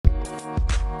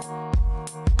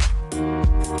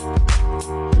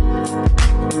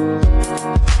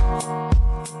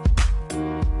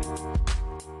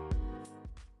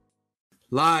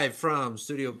Live from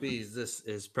Studio B's, this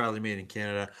is Proudly Made in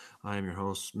Canada. I am your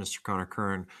host, Mr. Connor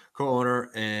Kern,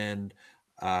 co-owner and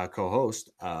co-host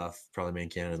of Proudly Made in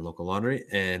Canada Local Laundry.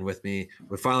 And with me,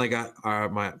 we finally got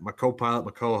my co-pilot,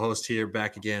 my co-host here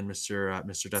back again,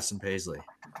 Mr. Dustin Paisley.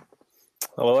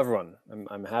 Hello, everyone.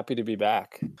 I'm happy to be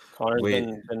back. Connor's We-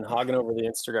 been hogging over the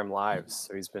Instagram lives,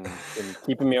 so he's been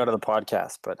keeping me out of the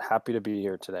podcast, but happy to be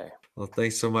here today. Well,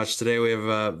 thanks so much. Today we have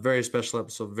a very special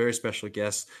episode, very special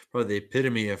guest, probably the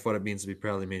epitome of what it means to be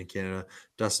proudly made in Canada.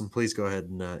 Dustin, please go ahead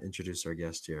and introduce our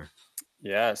guest here.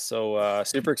 Yeah, so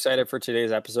super excited for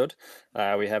today's episode.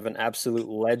 We have an absolute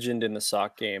legend in the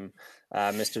sock game,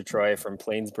 Mr. Troy from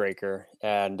Plainsbreaker.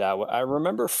 And I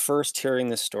remember first hearing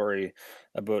this story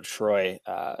about Troy.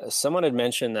 Someone had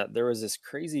mentioned that there was this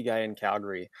crazy guy in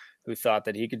Calgary who thought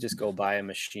that he could just go buy a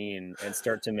machine and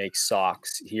start to make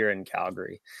socks here in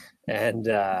Calgary. And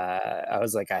I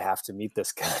was like, I have to meet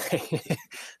this guy.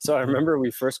 So I remember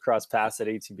we first crossed paths at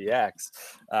ATBX,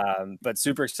 but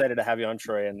super excited to have you on,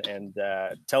 Troy, and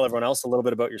tell everyone else a little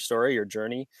bit about your story, your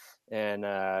journey, and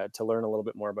to learn a little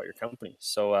bit more about your company.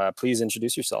 So please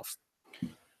introduce yourself.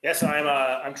 Yes,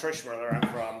 I'm Troy Schmirler. I'm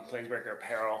from Plainsbreaker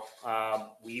Apparel.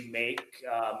 We make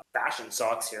fashion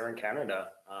socks here in Canada.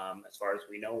 As far as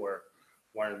we know, we're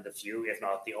one of the few, if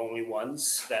not the only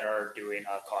ones, that are doing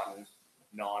a cotton,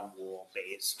 non-wool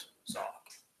based sock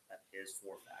that is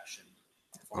for fashion.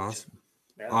 Awesome.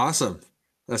 Yeah. Awesome.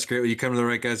 That's great. Well, you come to the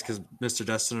right guys because Mr.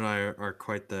 Dustin and I are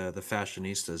quite the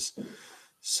fashionistas.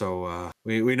 So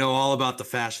we know all about the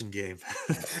fashion game.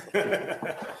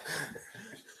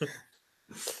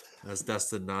 As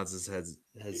Dustin nods his head.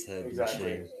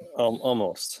 Exactly.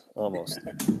 Almost.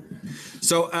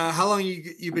 So how long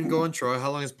you been going, Troy?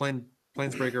 How long has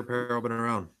Plainsbreaker Apparel been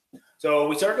around? So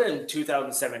we started in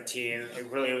 2017. It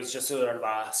really was just sort of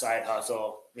a side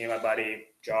hustle. Me and my buddy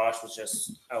Josh was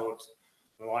just out.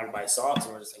 We wanted to buy socks,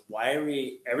 and we're just like, why are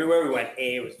we? Everywhere we went,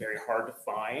 it was very hard to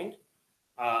find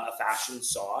a fashion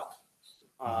sock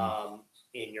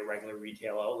in your regular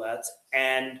retail outlets,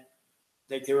 and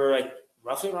like they were like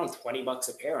roughly around $20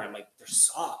 a pair. I'm like, they're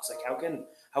socks. Like, how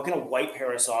can a white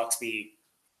pair of socks be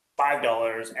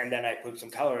 $5, and then I put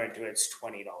some color into it, it's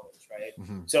 $20, right?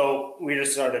 Mm-hmm. So we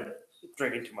just started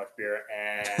drinking too much beer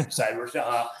and decided we're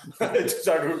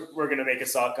going to make a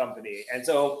sock company. And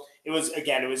so it was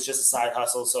just a side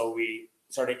hustle. So we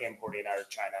started importing out of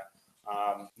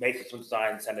China, make some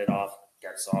designs, send it off,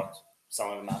 get socks,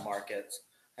 selling them at markets.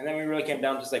 And then we really came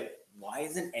down to just like, why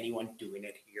isn't anyone doing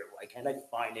it here? Why can't I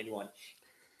find anyone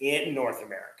in North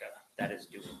America that is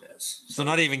doing this? So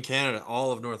not even Canada,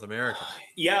 all of North America.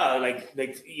 Yeah, like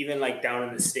even like down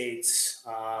in the States,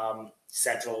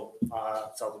 Central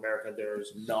South America,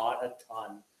 there's not a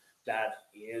ton that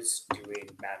is doing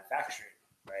manufacturing,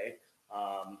 right?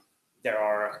 There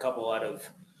are a couple out of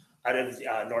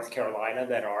North Carolina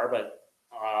that are, but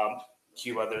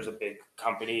Cuba, there's a big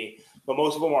company, but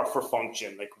most of them are for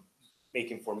function, like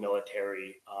making for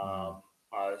military,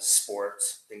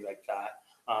 sports, things like that.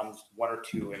 One or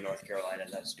two in North Carolina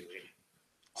that's doing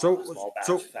small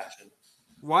batch fashion.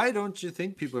 Why don't you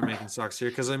think people are making socks here?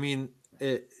 Because I mean,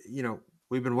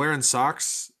 we've been wearing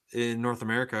socks in North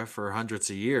America for hundreds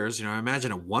of years. I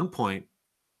imagine at one point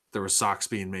there were socks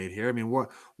being made here. I mean,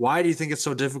 why do you think it's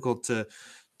so difficult to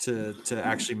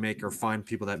actually make or find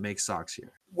people that make socks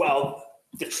here? Well,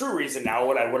 the true reason now,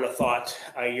 what I would have thought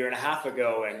a year and a half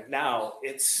ago, and now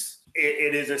it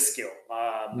is a skill.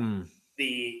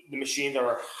 The machines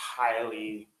are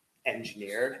highly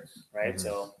engineered, right? Mm-hmm.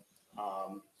 So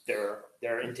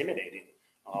they're intimidating.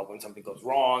 When something goes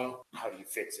wrong, how do you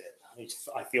fix it?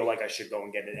 I feel like I should go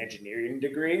and get an engineering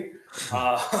degree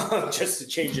just to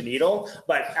change a needle.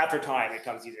 But after time, it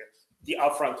comes easier. The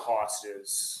upfront cost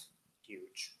is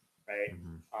huge, right?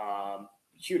 Mm-hmm.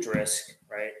 Huge risk,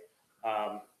 right?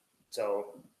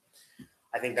 So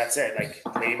I think that's it. Like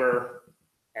labor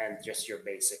and just your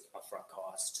basic upfront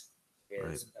cost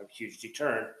is a huge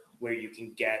deterrent where you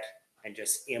can get and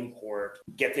just import,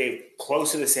 get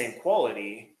close to the same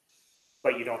quality,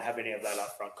 but you don't have any of that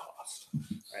upfront cost,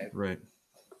 right? Right.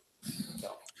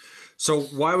 So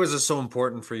why was it so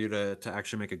important for you to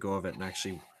actually make a go of it and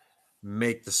actually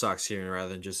make the socks here rather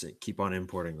than just keep on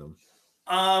importing them?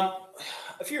 A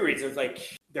few reasons.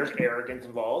 Like there's arrogance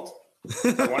involved.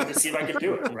 I wanted to see if I could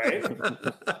do it, right?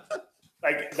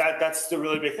 Like that's the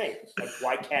really big thing. Like,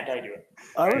 why can't I do it?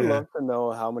 I would love to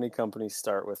know how many companies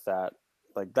start with that.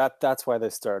 Like that's why they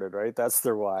started, right? That's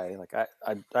their why. Like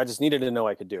I just needed to know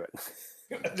I could do it.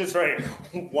 That's right.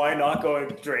 Why not go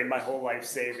and drain my whole life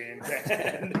savings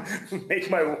and make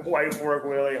my wife work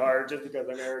really hard just because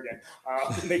I'm arrogant?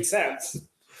 It makes sense.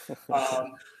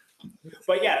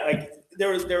 But yeah, like there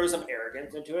was some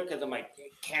arrogance into it because I'm like,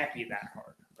 it can't be that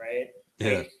hard, right?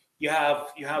 Yeah. Like,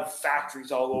 you have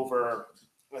factories all over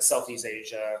Southeast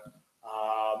Asia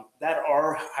that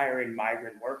are hiring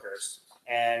migrant workers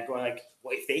and going like,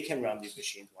 well, if they can run these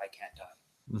machines, why can't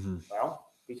I? Mm-hmm. Well,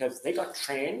 because they got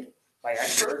trained by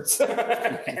experts,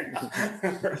 and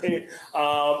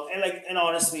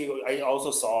honestly, I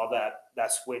also saw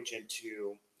that switch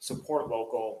into support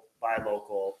local, buy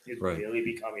local is really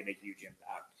becoming a huge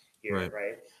impact here,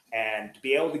 right? And to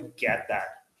be able to get that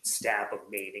stamp of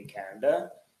made in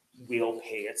Canada will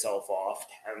pay itself off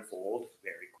tenfold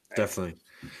very quick. Definitely.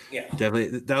 Yeah.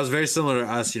 Definitely. That was very similar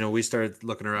to us. We started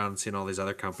looking around and seeing all these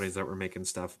other companies that were making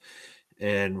stuff.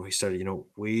 And we started,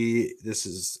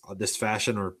 this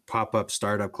fashion or pop-up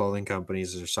startup clothing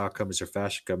companies or sock companies or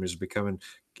fashion companies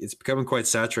it's becoming quite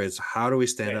saturated. So how do we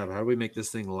stand up? How do we make this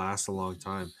thing last a long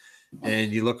time?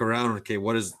 And you look around, okay,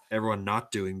 what is everyone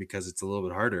not doing because it's a little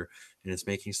bit harder, and it's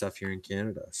making stuff here in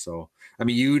Canada. So, I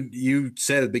mean, you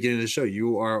said at the beginning of the show,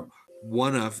 you are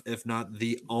one of, if not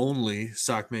the only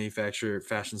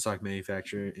fashion sock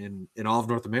manufacturer in all of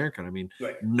North America. I mean,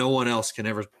 no one else can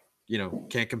ever,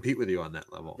 can't compete with you on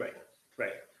that level. Right.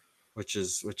 Which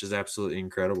is absolutely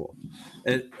incredible.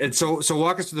 And so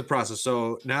walk us through the process.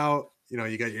 So now,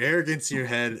 you got your arrogance in your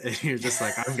head and you're just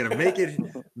like, I'm going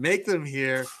to make them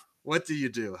here. What do you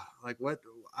do? Like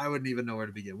I wouldn't even know where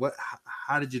to begin.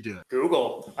 How did you do it?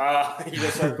 Google. You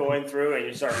just start going through and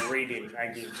you start reading.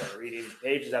 You start reading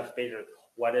pages after pages.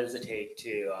 What does it take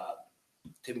to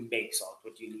make socks?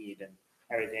 What do you need and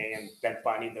everything, and then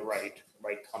finding the right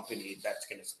company that's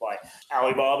going to supply.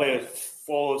 Alibaba is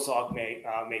full of sock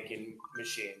making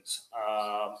machines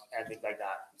and things like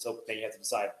that. So then you have to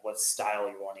decide what style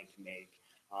you're wanting to make.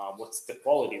 What's the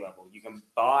quality level? You can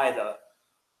buy the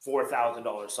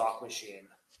 $4,000 sock machine,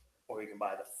 or you can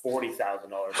buy the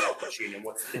 $40,000 sock machine, and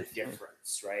what's the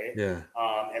difference, right? Yeah.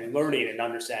 And learning and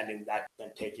understanding that,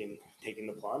 and taking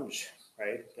the plunge,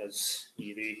 right? Because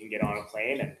either you can get on a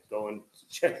plane and go and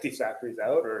check these factories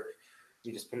out, or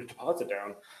you just put a deposit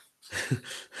down.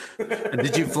 And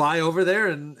did you fly over there?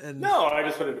 And No, I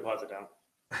just put a deposit down.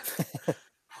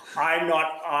 I'm not.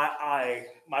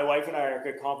 My wife and I are a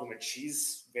good complement.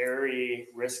 She's very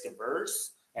risk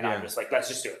averse. And I'm just like, let's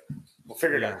just do it. We'll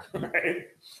figure it out, right?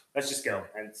 Let's just go.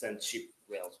 And then she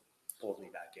pulls me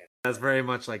back in. That's very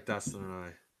much like Dustin and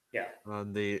I. Yeah.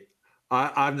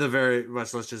 I'm the very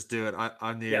much let's just do it.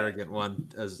 I'm the arrogant one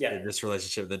in this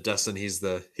relationship. Then Dustin, he's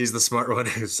the smart one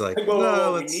who's like,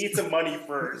 no, we need some money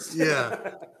first.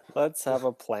 Yeah. Let's have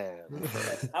a plan.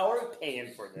 How are we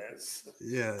paying for this?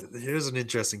 Yeah. Here's an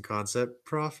interesting concept: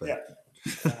 profit. Yeah.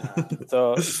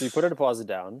 So you put a deposit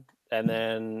down, and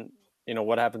then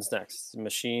what happens next? The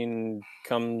machine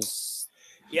comes.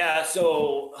 Yeah,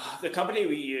 so the company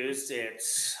we used,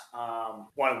 it's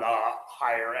one of the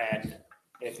higher end,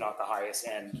 if not the highest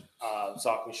end,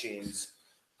 sock machines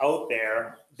out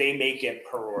there. They make it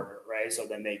per order, right? So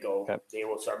then they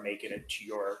will start making it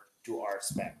to our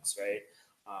specs, right?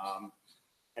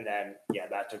 And then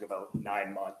that took about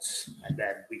 9 months, and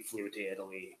then we flew to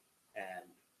Italy and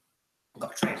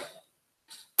got trained,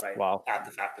 right? Wow. At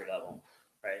the factory level,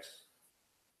 right?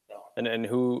 And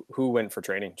who went for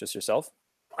training? Just yourself?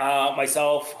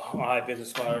 Myself, my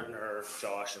business partner,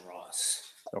 Josh, and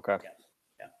Ross. Okay.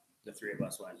 Yeah. The three of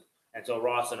us went. And so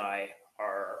Ross and I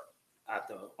are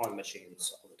on the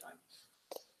machines all the time.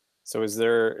 So is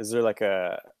there like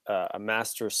a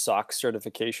master sock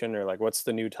certification, or like what's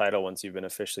the new title once you've been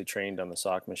officially trained on the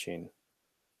sock machine?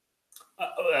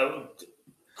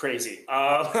 Crazy.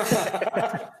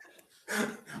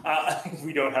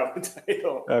 We don't have a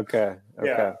title. Okay.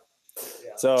 Yeah.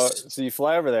 So you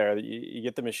fly over there, you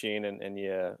get the machine, and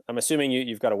I'm assuming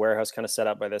you've got a warehouse kind of set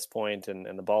up by this point, and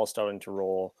the ball's starting to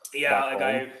roll. Yeah,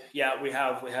 we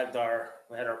had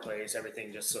our place,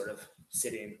 everything just sort of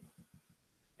sitting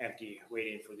empty,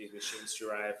 waiting for these machines to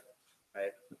arrive,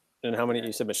 right? And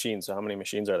you said machines, so how many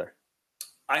machines are there?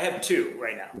 I have 2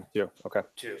 right now. 2, okay.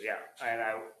 2, yeah.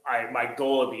 And my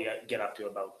goal would be to get up to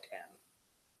about 10.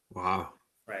 Wow.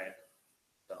 Right.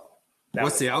 So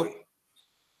what's the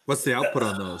output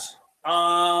on those?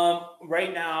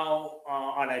 Right now,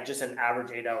 on just an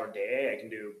average 8-hour day, I can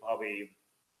do probably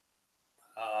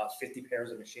 50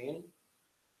 pairs of machine.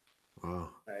 Wow.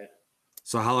 Right.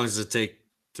 So how long does it take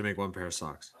to make one pair of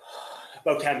socks?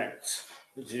 About 10 minutes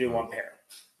to do one pair.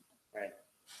 Right.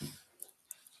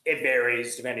 It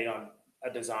varies depending on a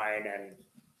design and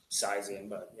sizing,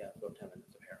 but about 10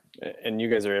 minutes a pair. And you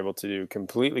guys are able to do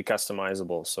completely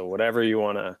customizable. So whatever you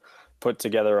want to put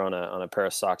together on a pair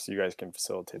of socks, you guys can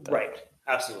facilitate that. Right.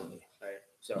 Absolutely. Right.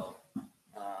 So,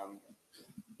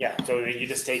 Yeah, so you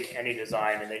just take any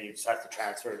design and then you just have to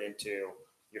transfer it into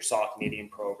your sock knitting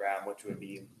program, which would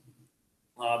be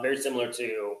very similar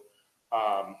to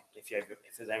if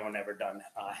has anyone ever done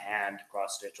hand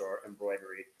cross stitch or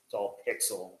embroidery. It's all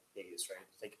pixel based, right?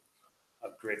 It's like a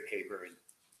grid paper and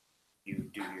you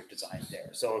do your design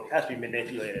there. So it has to be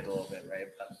manipulated a little bit, right?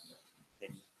 But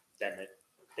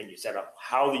then you set up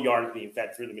how the yarn is being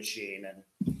fed through the machine and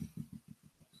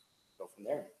go from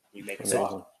there. You make a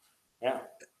sock. Yeah.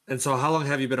 And so how long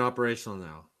have you been operational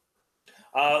now?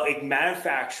 Like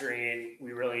manufacturing,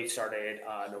 we really started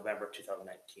November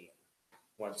 2019.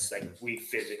 Once like we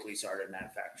physically started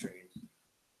manufacturing.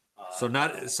 So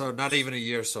not even a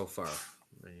year so far.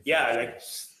 Yeah, like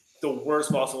the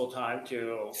worst possible time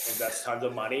to invest tons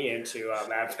of money into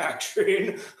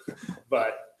manufacturing,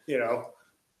 but you know,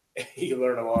 you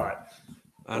learn a lot.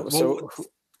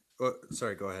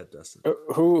 Sorry, go ahead, Dustin.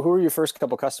 Who were your first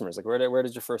couple customers? Like where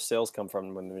did your first sales come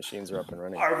from when the machines are up and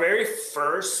running? Our very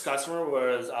first customer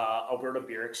was Alberta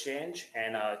Beer Exchange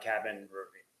and Cabin Brewery.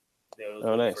 Those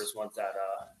were nice. the first ones that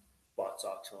bought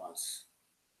socks from us.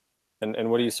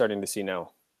 And what are you starting to see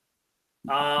now?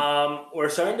 We're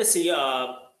starting to see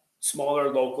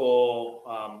smaller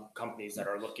local companies that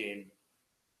are looking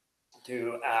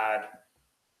to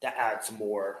add some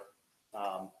more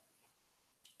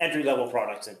entry-level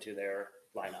products into their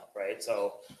lineup, right?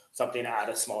 So something at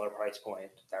a smaller price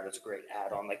point that is a great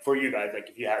add-on. Like for you guys,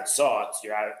 like if you had socks,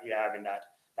 you're having that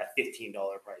 $15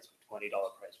 price, $20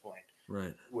 price point,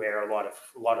 right? Where a lot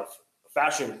of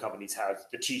fashion companies have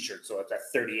the T-shirt, so it's at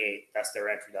 $38. That's their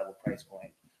entry-level price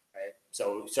point, right?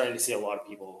 So we're starting to see a lot of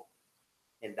people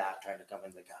in that trying to come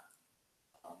in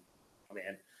come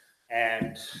in,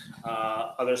 and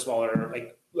other smaller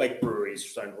like breweries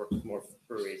starting to work with more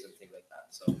breweries and things like that.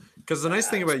 So because the nice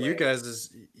thing about you guys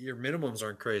is your minimums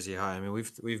aren't crazy high. I mean,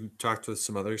 we've talked with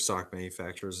some other sock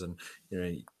manufacturers, and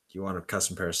you want a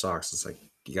custom pair of socks, it's like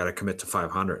you got to commit to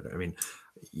 500. I mean,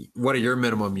 what are your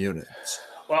minimum units?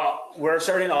 Well, we're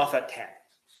starting off at 10.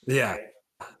 Yeah, right?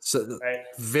 So right?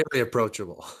 Very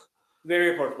approachable.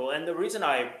 Very approachable, and the reason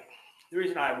I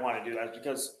want to do that is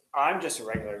because I'm just a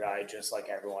regular guy, just like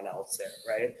everyone else there,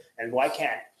 right? And why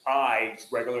can't I,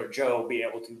 regular Joe, be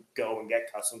able to go and get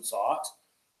custom socks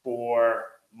for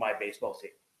my baseball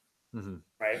team,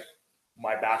 right?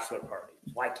 My bachelor party.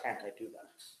 Why can't I do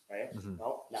that, right?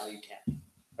 Well, now you can,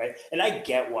 right? And I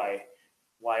get why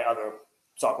other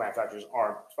sock manufacturers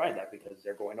aren't trying that, because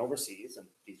they're going overseas and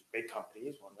these big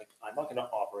companies. Well, like, I'm not going to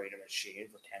operate a machine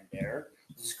for 10 bear.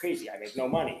 This is crazy. I make no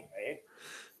money, right?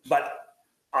 But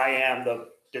I am the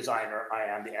designer. I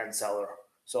am the end seller.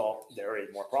 So there is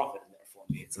more profit in there for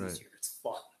me. It's easier. It's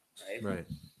fun, right? Right.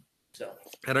 So.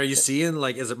 And are you seeing,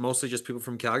 like, is it mostly just people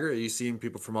from Calgary? Or are you seeing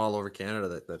people from all over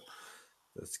Canada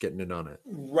that's getting in on it?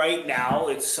 Right now,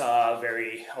 it's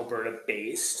very Alberta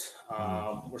based.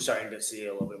 We're starting to see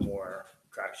a little bit more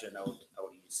traction out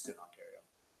east in Ontario.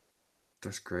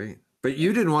 That's great. But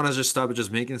you didn't want to just stop at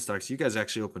just making stocks. You guys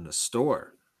actually opened a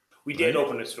store. We did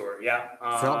open a store, yeah.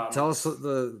 Tell us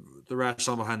the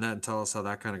rationale behind that, and tell us how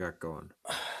that kind of got going.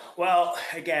 Well,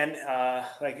 again,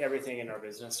 like everything in our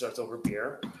business starts over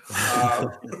beer.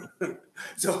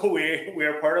 So we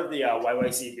are part of the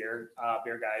YYC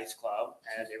Beer Guys Club,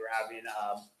 and they were having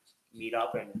meet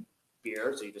up and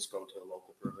beer. So you just go to a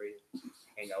local brewery,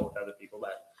 hang out with other people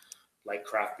that like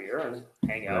craft beer and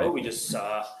hang out. Right. We just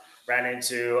ran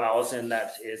into Allison,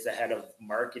 that is the head of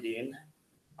marketing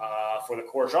for the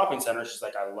Core Shopping Center. She's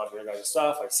like, I love your guys'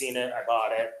 stuff. I've seen it. I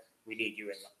bought it. We need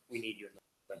you.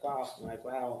 Like, oh, I'm like,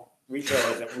 wow, retail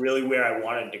isn't really where I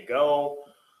wanted to go.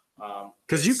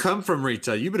 Because you come from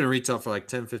retail. You've been in retail for like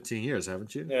 10, 15 years,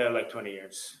 haven't you? Yeah, like 20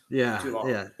 years. Yeah. Too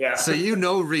long. Yeah. So you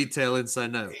know retail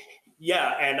inside out.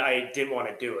 Yeah, and I didn't want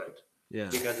to do it. Yeah.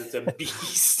 Because it's a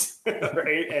beast,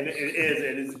 right? And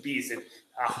it is a beast. It's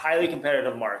a highly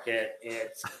competitive market.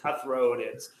 It's cutthroat.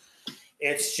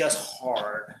 It's just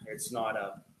hard. It's not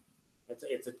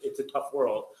it's a tough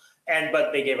world.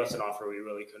 But they gave us an offer we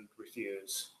really couldn't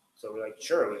refuse. So we're like,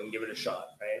 sure, we can give it a shot,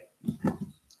 right?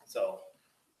 So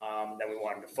then we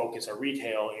wanted to focus our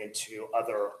retail into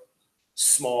other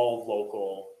small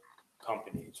local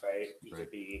companies, right? It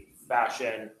could be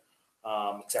fashion,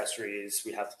 accessories.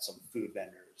 We have some food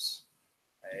vendors,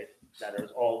 right? That are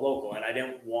all local. And I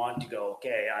didn't want to go,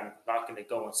 okay, I'm not going to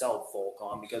go and sell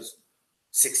Volcom because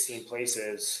 16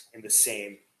 places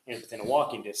within a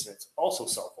walking distance also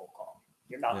sell Volcom.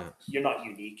 You're not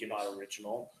unique. You're not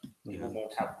original. People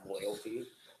won't have loyalty,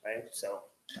 right? So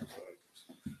that's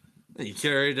what you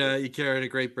carried a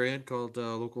great brand called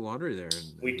Local Laundry there.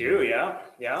 And we do, yeah.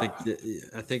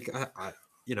 I think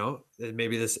you know,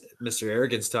 maybe this Mr.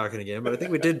 Arrogance talking again, but I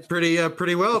think we did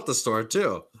pretty well at the store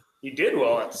too. You did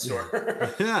well at the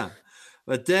store. Yeah.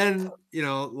 But then, you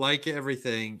know, like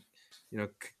everything, you know,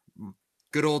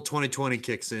 good old 2020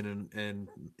 kicks in, and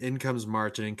in comes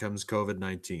March and in comes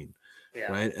COVID-19,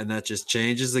 Yeah. right? And that just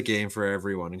changes the game for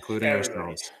everyone, including Everybody.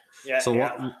 ourselves. Yeah. So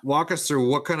Yeah. walk us through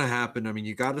what kind of happened. I mean,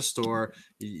 you got a store,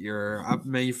 you're up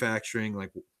manufacturing,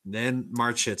 like then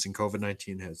March hits and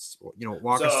COVID-19 hits. You know,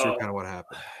 walk us through So- kind of what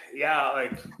happened. Yeah,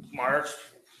 like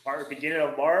beginning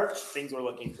of March, things were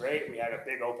looking great. We had a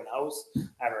big open house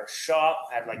at our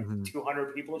shop, had like Mhm.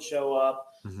 200 people show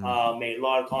up, Mhm. made a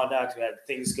lot of contacts. We had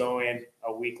things going.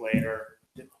 A week later,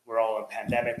 we're all in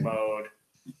pandemic mode.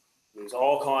 Lose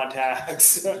all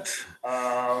contacts. It's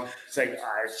like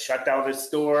I shut down the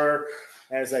store,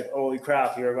 and it's like, holy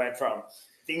crap, here I went from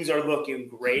things are looking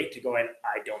great to going,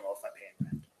 I don't know if I'm paying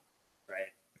rent,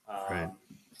 right? Right.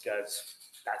 Because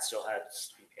that still has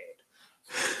to be paid,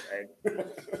 right?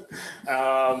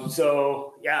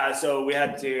 So we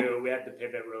had to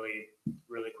pivot really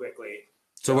quickly.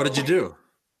 So what did you do?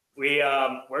 We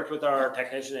worked with our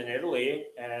technician in Italy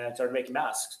and started making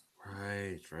masks.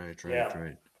 Right.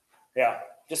 Yeah. Yeah,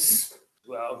 just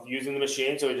using the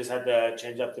machine. So we just had to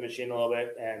change up the machine a little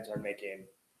bit and start making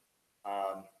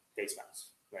face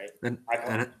masks, right? And Go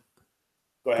ahead.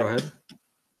 go ahead.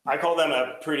 I call them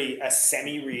a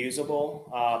semi-reusable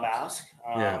mask.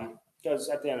 Yeah. Because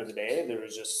at the end of the day, they were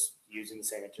just using the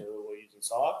same material we're using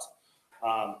socks.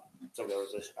 So there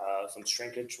was some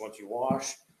shrinkage once you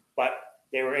wash, but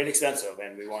they were inexpensive,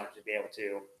 and we wanted to be able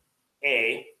to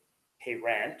pay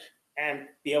rent and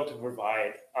be able to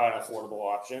provide an affordable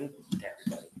option to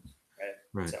everybody, right?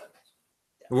 Right. So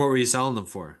What were you selling them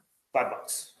for?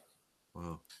 $5.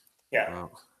 Wow. Yeah.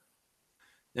 Wow.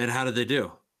 And how did they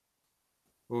do?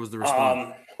 What was the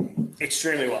response?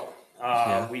 Extremely well.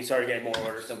 Yeah. We started getting more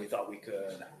orders than we thought we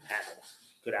could handle,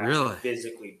 could actually Really?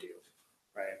 physically do,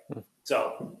 right?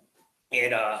 So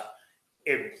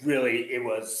it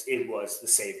was the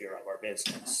savior of our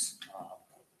business.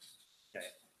 Okay.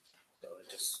 So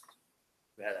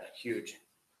we had a huge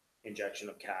injection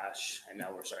of cash, and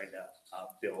now we're starting to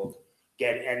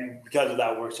and because of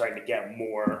that, we're starting to get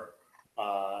more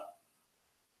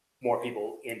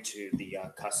people into the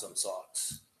custom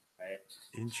socks, right?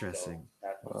 Interesting. So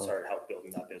that started help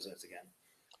building that business again.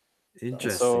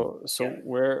 Interesting. So Yeah.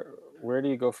 where do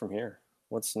you go from here?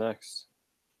 What's next?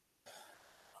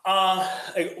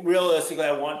 Realistically,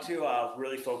 I want to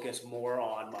really focus more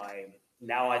on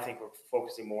I think we're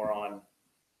focusing more on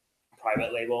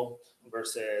private label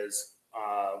versus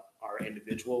our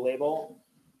individual label,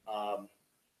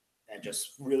 and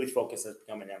just really focus on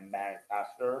becoming a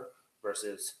manufacturer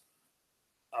versus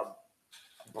a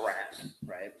brand,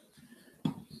 right?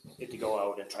 If you go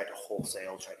out and try to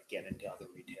wholesale, try to get into other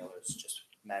retailers, just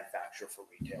manufacture for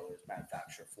retailers,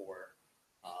 manufacture for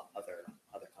other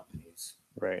companies.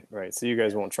 Right. So you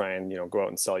guys won't try and go out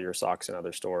and sell your socks in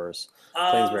other stores.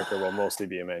 Um, Plainsbreaker will mostly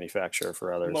be a manufacturer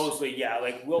for others. Mostly, yeah.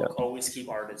 Like we'll always keep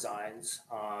our designs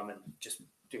and just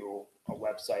do a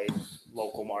website,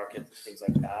 local market, things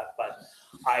like that. But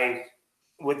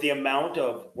with the amount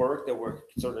of work that we're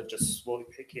sort of just slowly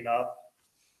picking up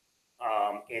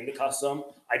in the custom,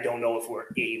 I don't know if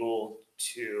we're able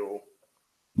to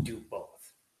do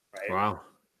both, right? Wow.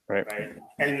 Right.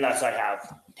 Unless I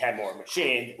have 10 more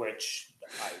machines, which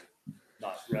I'm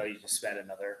not ready to spend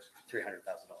another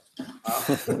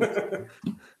 $300,000.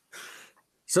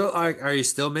 So are you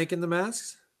still making the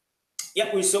masks?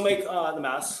 Yeah, we still make the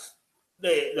masks.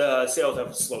 The sales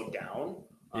have slowed down.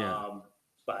 Yeah.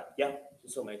 But yeah, we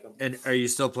still make them. And are you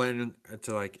still planning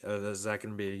to is that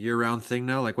going to be a year-round thing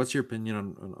now? Like, what's your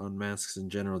opinion on masks in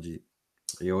general?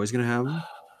 Are you always going to have them?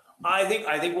 I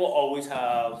think we'll always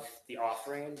have the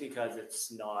offering because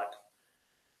it's not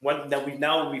we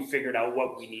figured out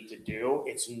what we need to do.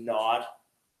 It's not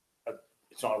a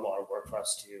lot of work for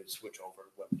us to switch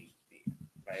over what we need to be,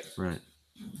 right? Right.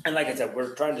 And like I said,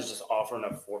 we're trying to just offer an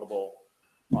affordable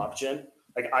option.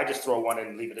 Like I just throw one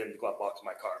and leave it in the glove box of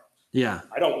my car. Yeah.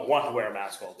 I don't want to wear a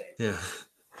mask all day. Yeah.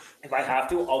 If I have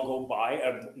to, I'll go buy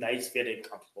a nice fitted,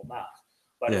 comfortable mask.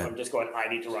 But if I'm just going, I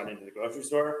need to run into the grocery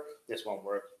store, this won't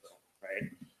work, right?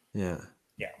 Yeah.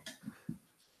 Yeah.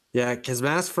 Yeah, because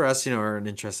masks for us, are an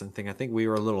interesting thing. I think we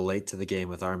were a little late to the game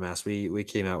with our masks. We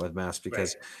came out with masks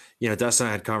because, Dustin and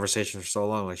I had conversations for so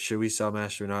long. Like, should we sell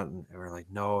masks? Should we not? And we're like,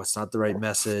 no, it's not the right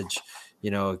message.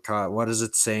 What is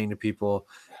it saying to people?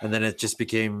 And then it just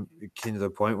came to the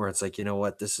point where it's like, you know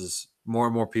what? This is more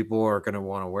and more people are going to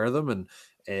want to wear them,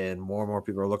 and more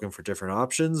people are looking for different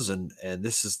options. And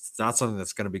this is not something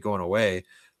that's going to be going away.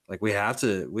 Like we have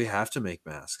to make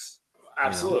masks.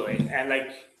 Absolutely. And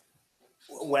like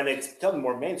when it's becoming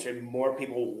more mainstream, more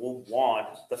people will want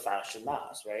the fashion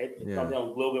mask, right? Yeah. Something a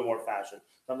little bit more fashion,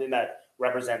 something that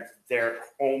represents their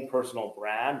own personal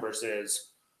brand versus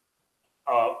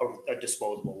a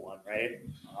disposable one, right?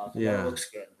 Yeah. That looks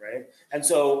good, right? And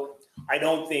so I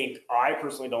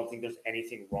personally don't think there's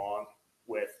anything wrong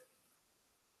with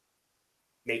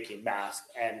making masks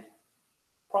and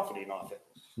profiting off it.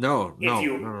 No, If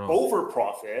you no. over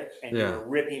profit and Yeah. you're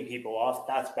ripping people off,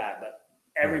 that's bad. But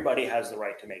everybody has the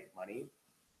right to make money.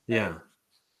 Yeah.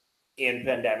 In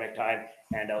pandemic time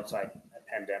and outside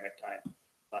pandemic time.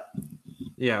 But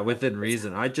yeah, within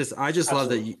reason. I just love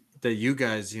Absolutely. that you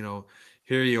guys,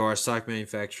 here you are, sock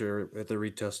manufacturer at the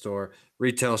retail store,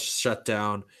 retail shut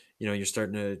down. You're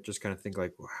starting to just kind of think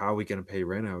like, well, how are we going to pay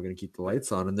rent? How are we going to keep the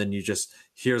lights on? And then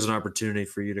here's an opportunity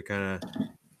for you to kind of,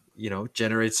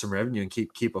 generate some revenue and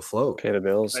keep afloat. Pay the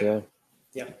bills. Right.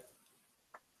 Yeah.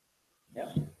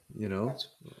 Yeah.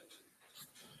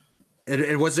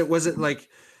 And was it like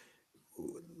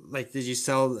did you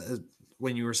sell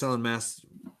when you were selling masks?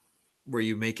 Were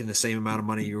you making the same amount of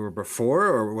money you were before,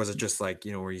 or was it just like,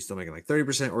 were you still making like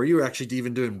 30%, or you were actually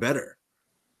even doing better?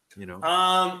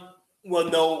 Well,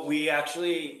 no, we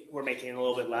actually were making a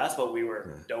little bit less, but we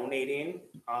were donating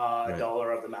a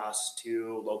dollar of the mask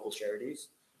to local charities.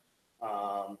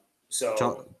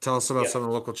 So tell us about some of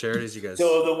the local charities you guys.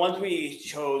 So the ones we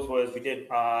chose we did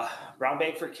Brown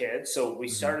Bag for Kids. So we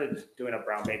started doing a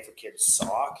Brown Bag for Kids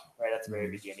sock right at the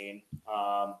very beginning.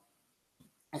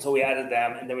 So we added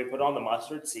them, and then we put on the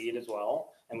mustard seed as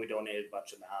well, and we donated a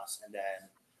bunch of masks. And then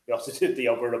we also did the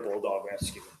Alberta Bulldog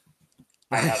Rescue.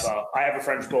 I have a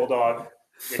French Bulldog.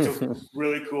 It's a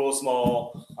really cool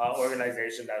small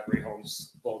organization that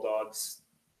rehomes bulldogs.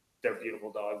 They're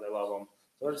beautiful dogs. I love them.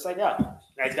 So we're just like, yeah,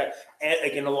 nice guy. And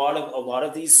again, a lot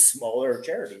of these smaller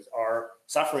charities are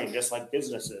suffering just like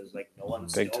businesses. Like no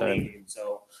one's donating.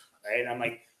 So right, I'm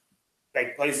like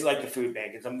places like the food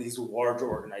bank and some of these larger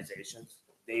organizations,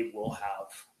 they will have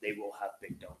big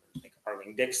donors. Like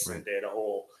Arlene Dixon did a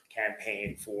whole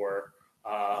campaign for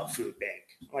food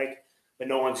bank. But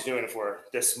no one's doing it for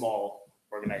this small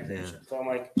organization. So I'm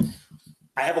like,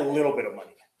 I have a little bit of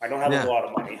money. I don't have a lot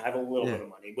of money. I have a little bit of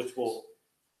money, which will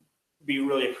be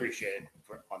really appreciated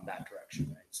on that direction,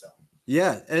 right? So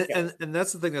and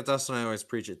that's the thing that Dustin and I always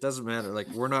preach. It doesn't matter. Like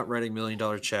we're not writing $1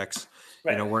 million checks.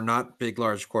 Right. We're not big,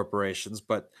 large corporations,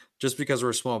 but just because we're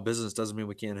a small business doesn't mean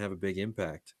we can't have a big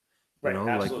impact.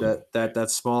 Absolutely. Like that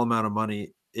small amount of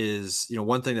money is,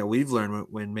 one thing that we've learned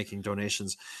when making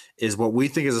donations is what we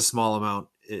think is a small amount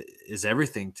is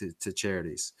everything to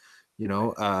charities.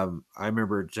 I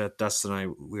remember Dustin and I,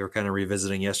 we were kind of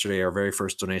revisiting yesterday our very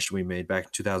first donation we made back in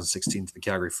 2016 to the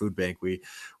Calgary Food Bank. We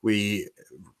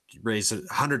raised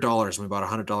 $100 and we bought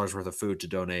 $100 worth of food to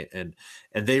donate, and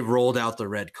they rolled out the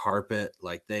red carpet.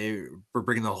 Like they were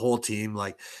bringing the whole team,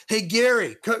 like, hey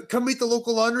Gary, come meet the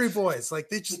local laundry boys. Like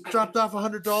they just dropped off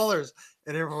 $100.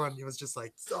 And everyone was just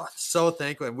like, so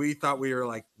thankful. And we thought we were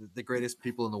like the greatest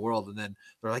people in the world. And then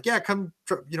they're like, yeah, come,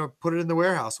 put it in the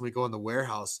warehouse. And we go in the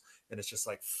warehouse and it's just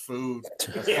like food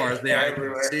as far as the eye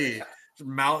can see,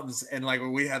 mountains. And like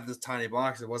when we had this tiny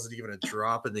box, it wasn't even a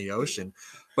drop in the ocean,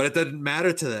 but it didn't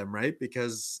matter to them, right?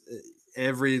 Because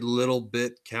every little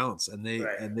bit counts. And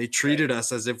they treated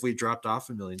us as if we dropped off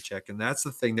 $1 million check. And that's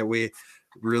the thing that we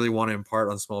really want to impart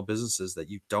on small businesses, that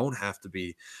you don't have to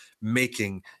be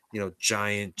making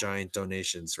giant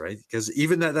donations, right? Because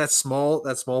even that small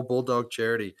bulldog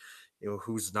charity,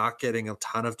 who's not getting a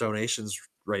ton of donations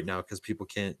right now because people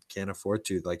can't afford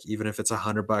to, like, even if it's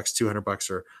 $100, $200,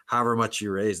 or however much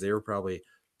you raise, they were probably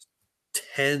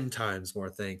 10 times more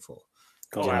thankful.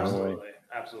 Absolutely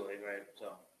right.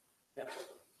 So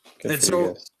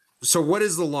and so what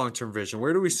is the long-term vision?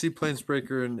 Where do we see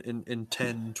Planesbreaker in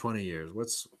 10, 20 years?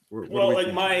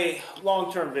 What my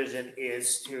long-term vision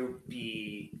is to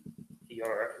be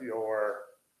your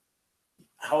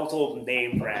household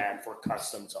name brand for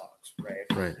custom socks,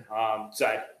 right?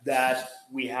 So that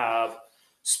we have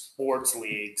sports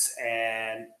leagues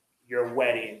and your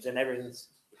weddings and everything.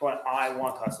 But I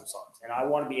want custom socks, and I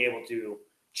want to be able to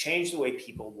change the way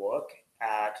people look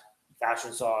at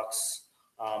fashion socks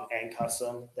and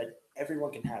custom, that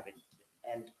everyone can have it,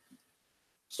 and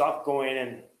stop going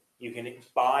and you can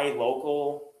buy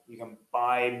local, you can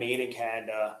buy made in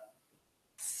Canada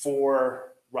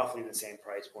for roughly the same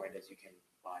price point as you can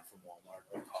buy from Walmart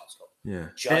or Costco. Yeah,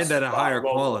 and at a higher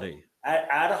quality.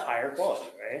 At a higher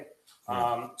quality, right?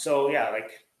 Yeah.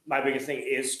 Like my biggest thing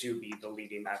is to be the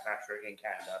leading manufacturer in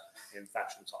Canada in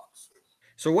fashion socks.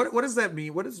 So what does that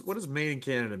mean? What does made in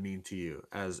Canada mean to you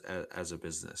as a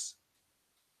business?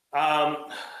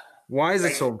 Why is it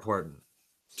Like, so important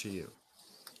to you?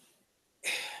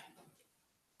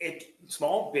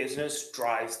 Small business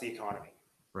drives the economy,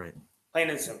 Right. plain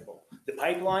and simple. The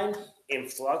pipeline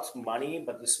influx money,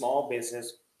 but the small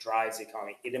business drives the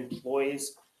economy. It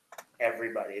employs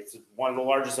everybody. It's one of the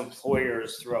largest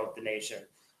employers throughout the nation.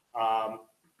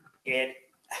 It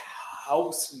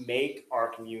helps make our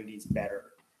communities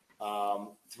better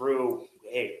through,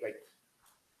 hey, like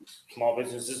small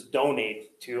businesses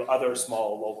donate to other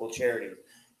small local charities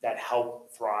that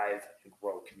help thrive and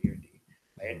grow community,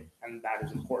 right? And that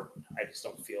is important. I just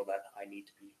don't feel that I need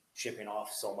to be shipping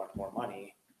off so much more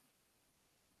money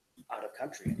out of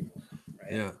country anymore,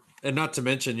 right? Yeah. And not to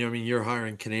mention, I mean, you're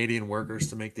hiring Canadian workers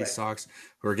to make these Right. socks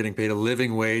who are getting paid a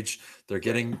living wage. They're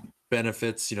getting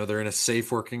benefits, they're in a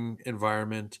safe working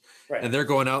environment, Right. and they're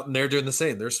going out and they're doing the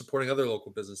same. They're supporting other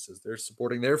local businesses. They're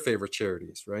supporting their favorite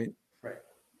charities, right? Right.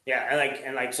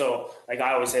 Yeah, so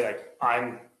I always say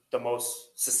I'm the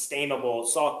most sustainable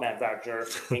sock manufacturer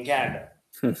in Canada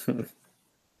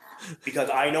because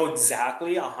I know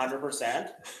exactly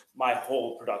 100% my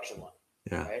whole production line.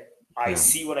 Yeah. Right. I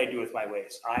see what I do with my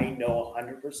waste. I know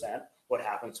 100% what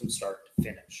happens from start to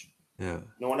finish. Yeah.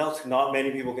 No one else, not many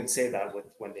people can say that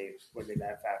when they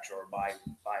manufacture or buy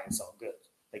and sell goods.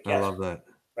 Like, yes, I love that.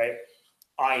 right.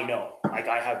 I know,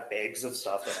 I have bags of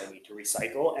stuff that I need to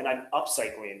recycle, and I'm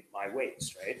upcycling my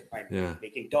waste, right? I'm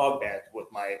making dog beds with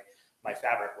my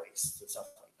fabric waste and stuff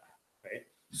like that, right?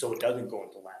 So it doesn't go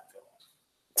into landfill.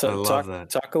 So I love that.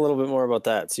 Talk a little bit more about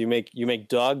that. So you make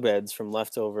dog beds from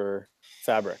leftover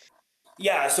fabric.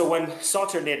 Yeah. So when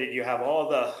socks are knitted, you have all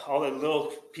the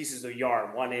little pieces of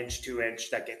yarn, 1 inch, 2 inch,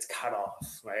 that gets cut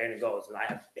off, right? And it goes, and I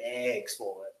have bags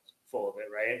full of it,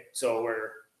 right? So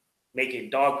we're making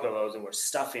dog pillows and we're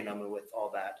stuffing them with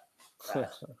all that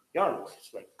yarn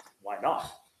waste. Like, why not?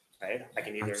 Right? I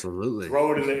can either throw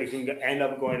it it can end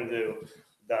up going to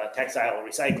the textile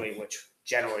recycling, which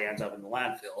generally ends up in the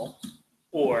landfill,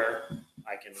 or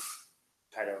I can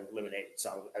try to eliminate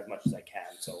some as much as I can.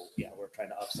 So yeah, we're trying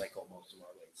to upcycle most of our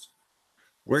waste.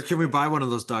 Where can we buy one of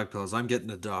those dog pillows? I'm getting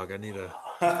a dog. I need a.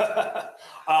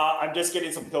 I'm just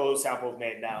getting some pillow samples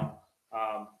made now.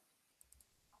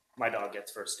 My dog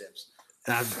gets first dibs.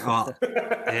 Well,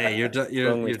 hey, your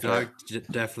dog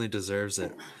definitely deserves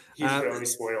it. He's really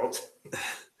spoiled.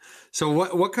 So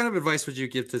what kind of advice would you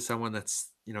give to someone that's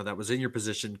that was in your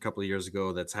position a couple of years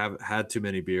ago, that's had too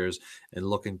many beers and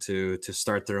looking to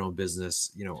start their own business,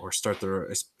 or start their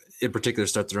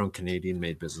own Canadian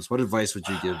made business? What advice would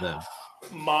you give them?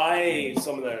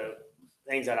 Some of the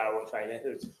things that I would try to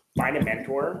do is find a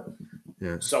mentor,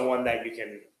 someone that you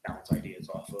can bounce ideas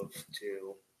off of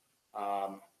to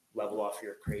level off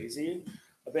your crazy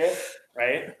a bit,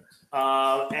 right?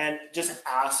 And just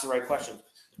ask the right questions.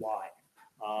 Why?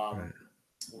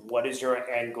 What is your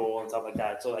end goal and stuff like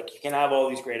that? So you can have all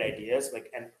these great ideas,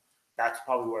 and that's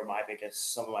probably where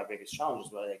some of my biggest challenges,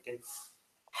 but I can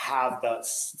have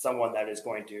someone that is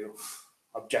going to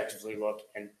objectively look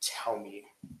and tell me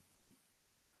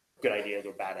good ideas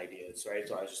or bad ideas, right?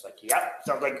 So I was just like, yep,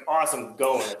 sounds like awesome,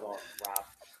 go. And wow,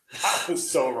 that was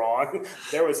so wrong.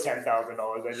 There was $10,000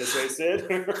 I just wasted.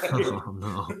 Right? Oh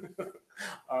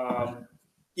no.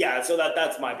 Yeah, so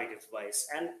that's my biggest advice.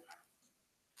 And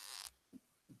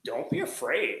don't be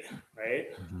afraid,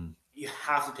 right? Mm-hmm. You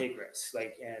have to take risks,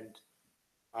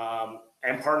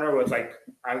 and partner with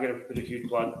I'm gonna put a huge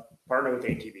plug. Partner with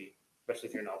ATB, especially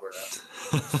if you're in Alberta.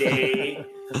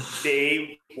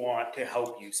 They want to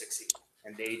help you succeed,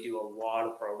 and they do a lot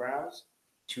of programs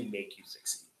to make you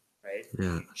succeed, right?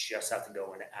 Yeah. You just have to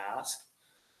go and ask.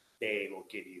 They will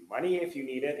give you money if you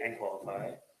need it and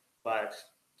qualify, but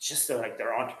just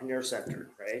they're entrepreneur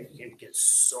centered, right? You can get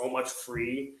so much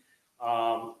free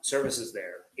services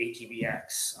there,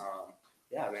 ATBX,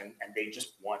 and they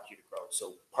just want you to grow.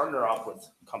 So partner up with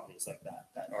companies like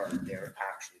that are there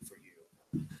actually for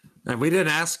you. And we didn't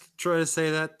ask Troy to say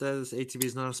that ATB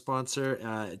is not a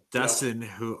sponsor. Dustin,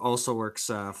 who also works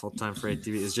full time for ATB,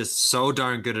 is just so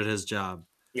darn good at his job.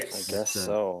 Yes, I guess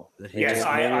so. Yes,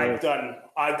 I've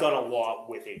done a lot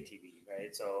with ATB,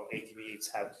 right? So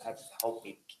ATBs have helped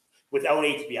me. Without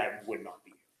ATB, I would not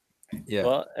be here. Yeah.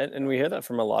 Well, and we hear that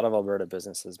from a lot of Alberta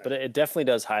businesses, but it definitely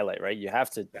does highlight, right? You have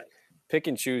to pick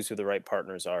and choose who the right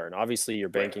partners are. And obviously your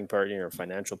banking partner, your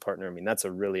financial partner, I mean, that's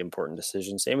a really important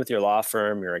decision. Same with your law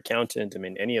firm, your accountant, I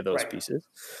mean, any of those pieces.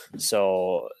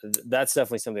 So that's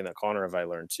definitely something that Connor and I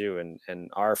learned too. And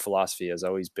our philosophy has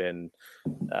always been,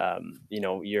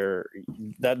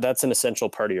 that's an essential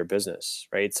part of your business,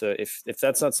 right? So if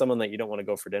that's not someone that you don't want to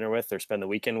go for dinner with or spend the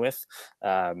weekend with,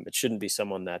 it shouldn't be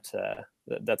someone that's an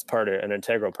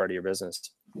integral part of your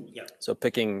business. Yeah. So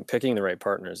picking the right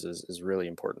partners is really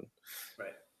important.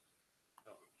 Right.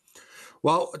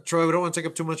 Well, Troy, we don't want to take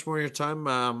up too much more of your time.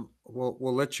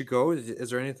 We'll let you go. Is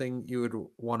there anything you would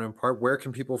want to impart? Where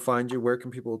can people find you? Where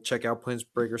can people check out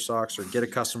Planesbreaker socks or get a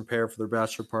custom pair for their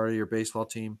bachelor party or baseball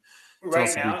team? Tell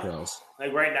us the details.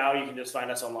 Right now, you can just find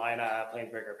us online at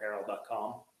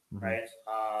planesbreakerapparel.com, Mhm. right?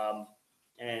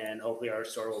 And hopefully our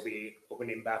store will be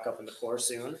opening back up in the core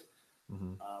soon.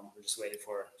 Mhm. We're just waiting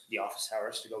for the office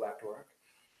hours to go back to work.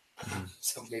 Mhm.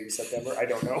 So maybe September, I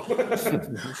don't know.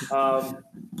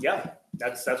 Yeah,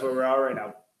 that's where we are right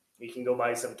now. You can go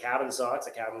buy some Cabin socks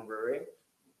at Cabin Brewery,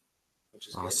 which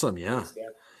is Awesome, good. yeah.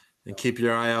 And keep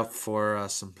your eye out for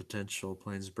some potential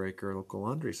Planesbreaker local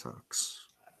laundry socks.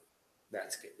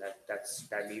 That's good.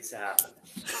 That needs to happen.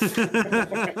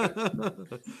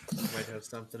 Might have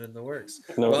something in the works.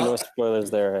 No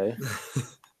spoilers there, hey?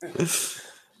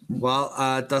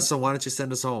 Well, Dustin, why don't you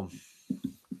send us home?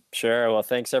 Sure. Well,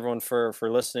 thanks everyone for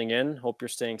listening in. Hope you're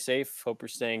staying safe. Hope you're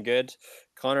staying good.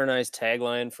 Connor and I's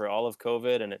tagline for all of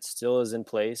COVID, and it still is in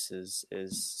place, is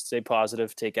stay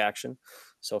positive, take action.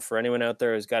 So for anyone out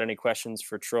there who's got any questions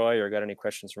for Troy or got any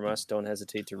questions from us, don't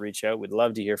hesitate to reach out. We'd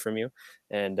love to hear from you.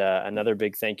 And another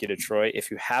big thank you to Troy.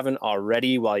 If you haven't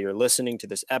already, while you're listening to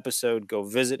this episode, go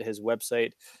visit his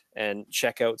website and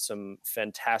check out some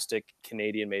fantastic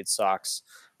Canadian-made socks.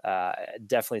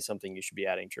 Definitely something you should be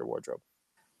adding to your wardrobe.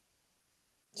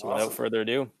 So Awesome. without further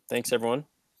ado, thanks everyone.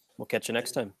 We'll catch you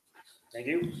next time. Thank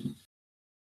you.